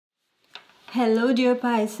Hello dear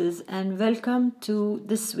Pisces, and welcome to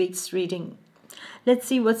this week's reading. Let's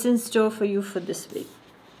see what's in store for you for this week.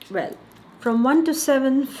 Well, from 1 to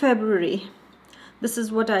 7 February, this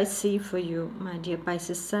is what I see for you, my dear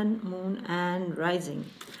Pisces, Sun, Moon and Rising.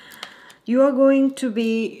 You are going to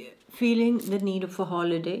be feeling the need of a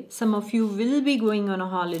holiday. Some of you will be going on a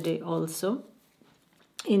holiday also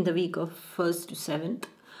in the week of 1st to 7th.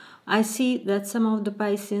 I see that some of the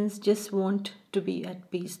Pisceans just want to be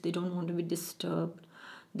at peace. They don't want to be disturbed.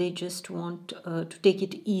 They just want to take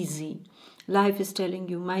it easy. Life is telling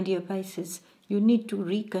you, my dear Pisces, you need to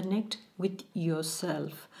reconnect with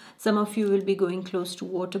yourself. Some of you will be going close to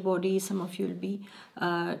water bodies. Some of you will be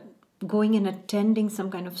going and attending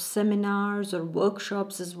some kind of seminars or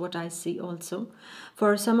workshops is what I see also.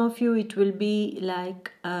 For some of you, it will be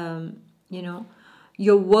like,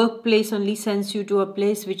 your workplace only sends you to a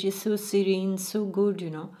place which is so serene, so good,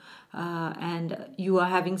 and you are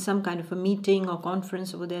having some kind of a meeting or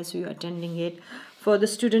conference over there, so you're attending it. For the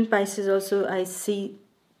student Pisces also, I see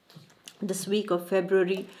this week of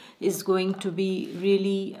February is going to be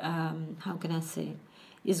really,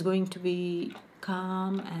 is going to be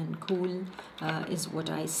calm and cool is what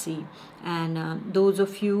I see. And those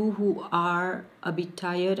of you who are a bit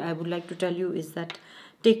tired, I would like to tell you is that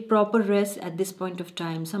take proper rest at this point of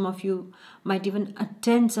time. Some of you might even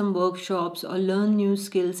attend some workshops or learn new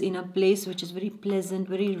skills in a place which is very pleasant,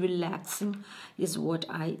 very relaxing is what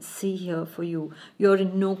I see here for you. You're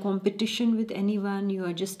in no competition with anyone. You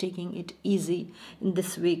are just taking it easy in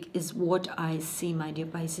this week is what I see, my dear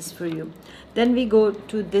Pisces, for you. Then we go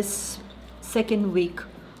to this second week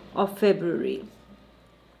of February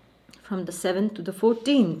from the 7th to the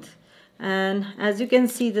 14th. And as you can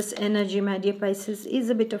see, this energy, my dear Pisces,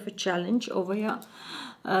 is a bit of a challenge over here.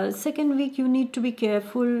 Second week, you need to be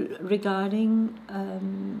careful regarding,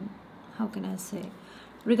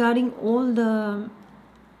 regarding all the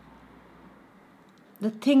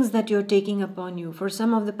things that you're taking upon you. For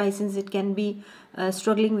some of the Pisces, it can be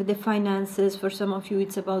struggling with the finances. For some of you,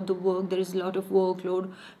 it's about the work. There is a lot of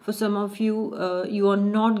workload. For some of you, you are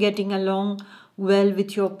not getting along well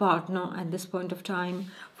with your partner at this point of time.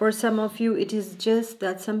 For some of you, it is just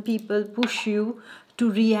that some people push you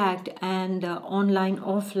to react and online,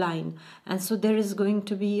 offline. And so there is going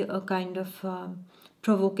to be a kind of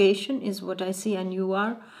provocation is what I see. And you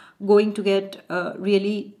are going to get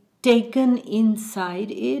really taken inside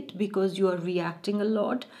it because you are reacting a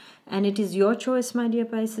lot. And it is your choice, my dear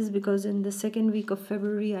Pisces, because in the second week of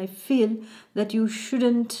February, I feel that you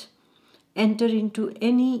shouldn't enter into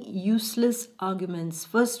any useless arguments.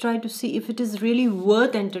 First, try to see if it is really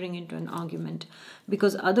worth entering into an argument,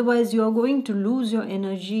 because otherwise you are going to lose your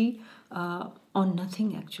energy on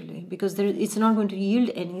nothing actually, because it's not going to yield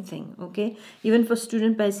anything. Okay, even for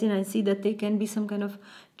student Pisces, I see that there can be some kind of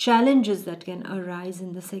challenges that can arise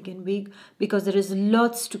in the second week because there is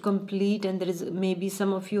lots to complete, and there is maybe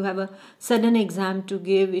some of you have a sudden exam to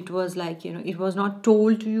give. It was like, it was not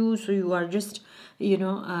told to you, so you are just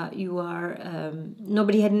nobody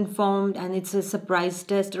had informed, and it's a surprise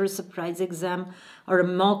test or a surprise exam or a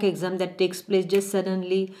mock exam that takes place just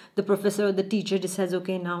suddenly. The professor or the teacher decides,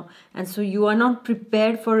 okay, now, and so you are not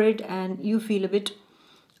prepared for it, and you feel a bit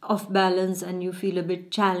off balance and you feel a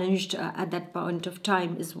bit challenged at that point of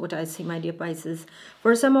time is what I see, my dear Pisces.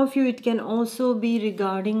 For some of you, it can also be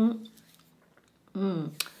regarding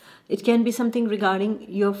it can be something regarding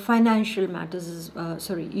your financial matters,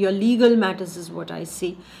 your legal matters is what I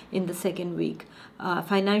see in the second week.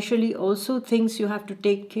 Financially also, things you have to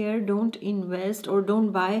take care. Don't invest or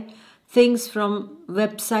don't buy things from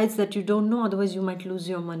websites that you don't know. Otherwise, you might lose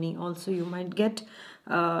your money. Also, you might get,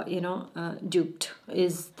 duped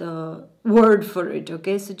is the word for it.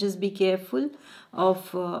 Okay, so just be careful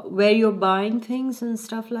of where you're buying things and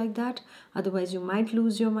stuff like that. Otherwise, you might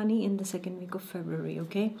lose your money in the second week of February.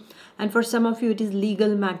 Okay, and for some of you, it is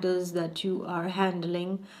legal matters that you are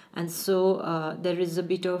handling, and so there is a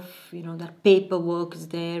bit of that paperwork is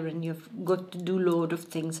there, and you've got to do a load of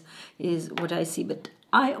things is what I see. But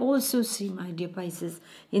I also see, my dear Pisces,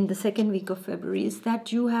 in the second week of February is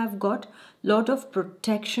that you have got lot of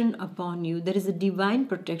protection upon you. There is a divine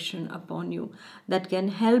protection upon you that can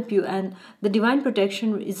help you, and the divine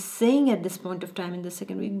protection is saying at this point of time in the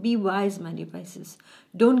second week, be wise, my dear Pisces.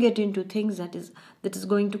 Don't get into things that is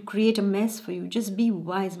going to create a mess for you. Just be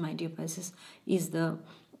wise, my dear Pisces, is the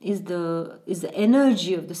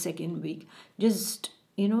energy of the second week. Just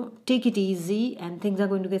take it easy and things are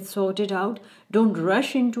going to get sorted out. Don't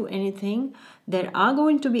rush into anything. There are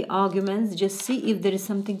going to be arguments. Just see if there is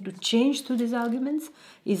something to change through these arguments.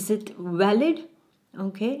 Is it valid?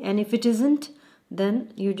 Okay, and if it isn't,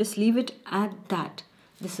 then you just leave it at that.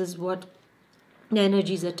 This is what the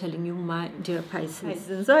energies are telling you, my dear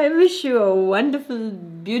Pisces. So I wish you a wonderful,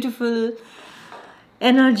 beautiful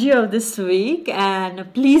energy of this week,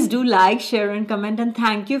 and please do like, share and comment, and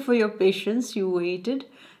thank you for your patience. You waited.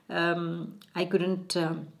 I couldn't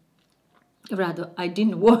rather I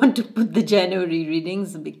didn't want to put the January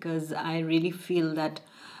readings because I really feel that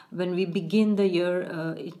when we begin the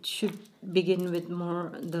year, it should begin with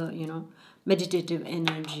more the meditative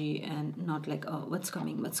energy, and not like, oh, what's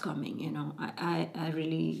coming, I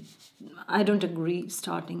really, I don't agree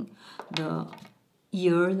starting the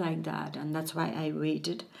year like that, and that's why I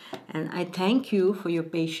waited. And I thank you for your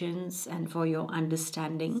patience and for your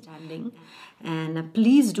understanding. And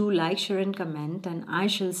please do like, share and comment, and I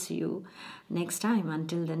shall see you next time.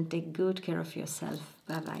 Until then, take good care of yourself.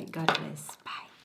 Bye bye. God bless. Bye.